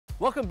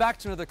Welcome back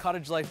to another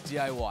Cottage Life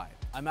DIY.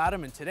 I'm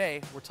Adam, and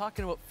today we're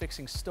talking about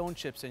fixing stone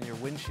chips in your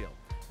windshield.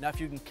 Now,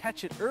 if you can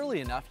catch it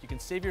early enough, you can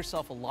save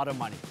yourself a lot of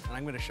money, and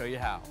I'm going to show you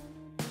how.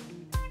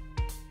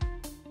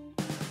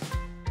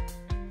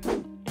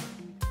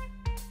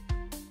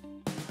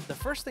 The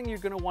first thing you're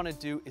going to want to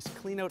do is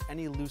clean out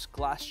any loose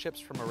glass chips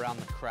from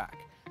around the crack.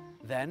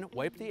 Then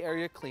wipe the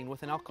area clean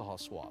with an alcohol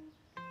swab.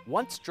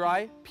 Once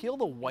dry, peel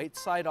the white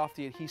side off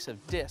the adhesive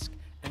disc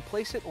and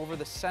place it over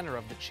the center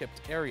of the chipped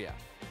area.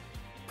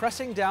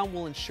 Pressing down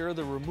will ensure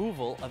the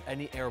removal of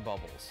any air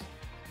bubbles.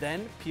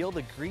 Then peel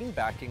the green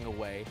backing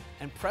away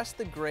and press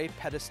the gray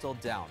pedestal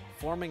down,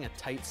 forming a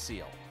tight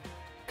seal.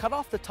 Cut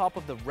off the top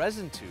of the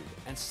resin tube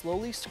and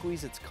slowly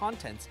squeeze its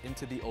contents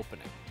into the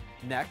opening.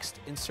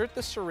 Next, insert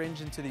the syringe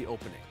into the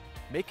opening,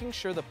 making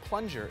sure the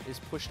plunger is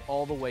pushed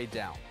all the way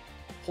down.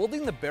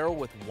 Holding the barrel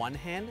with one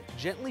hand,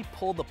 gently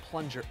pull the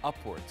plunger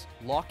upwards,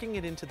 locking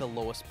it into the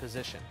lowest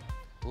position.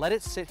 Let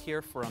it sit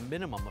here for a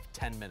minimum of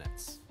 10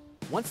 minutes.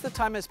 Once the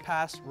time has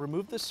passed,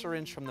 remove the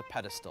syringe from the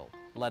pedestal,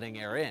 letting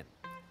air in,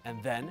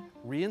 and then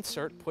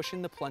reinsert,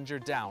 pushing the plunger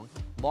down,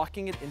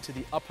 locking it into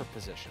the upper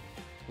position.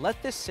 Let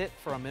this sit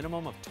for a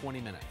minimum of 20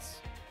 minutes.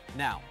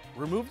 Now,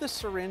 remove the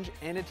syringe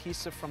and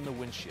adhesive from the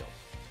windshield.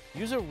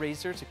 Use a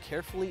razor to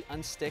carefully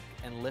unstick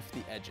and lift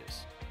the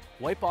edges.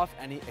 Wipe off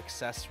any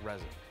excess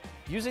resin.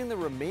 Using the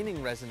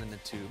remaining resin in the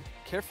tube,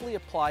 carefully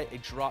apply a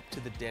drop to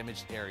the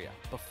damaged area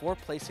before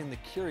placing the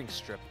curing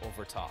strip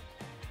over top.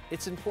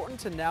 It's important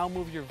to now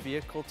move your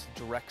vehicle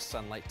to direct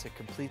sunlight to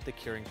complete the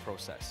curing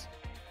process.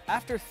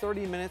 After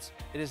 30 minutes,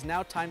 it is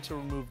now time to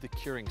remove the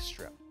curing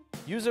strip.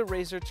 Use a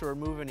razor to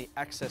remove any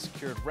excess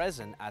cured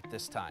resin at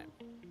this time.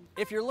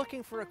 If you're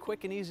looking for a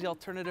quick and easy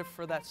alternative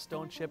for that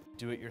stone chip,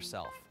 do it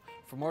yourself.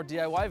 For more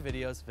DIY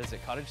videos, visit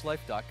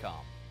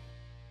cottagelife.com.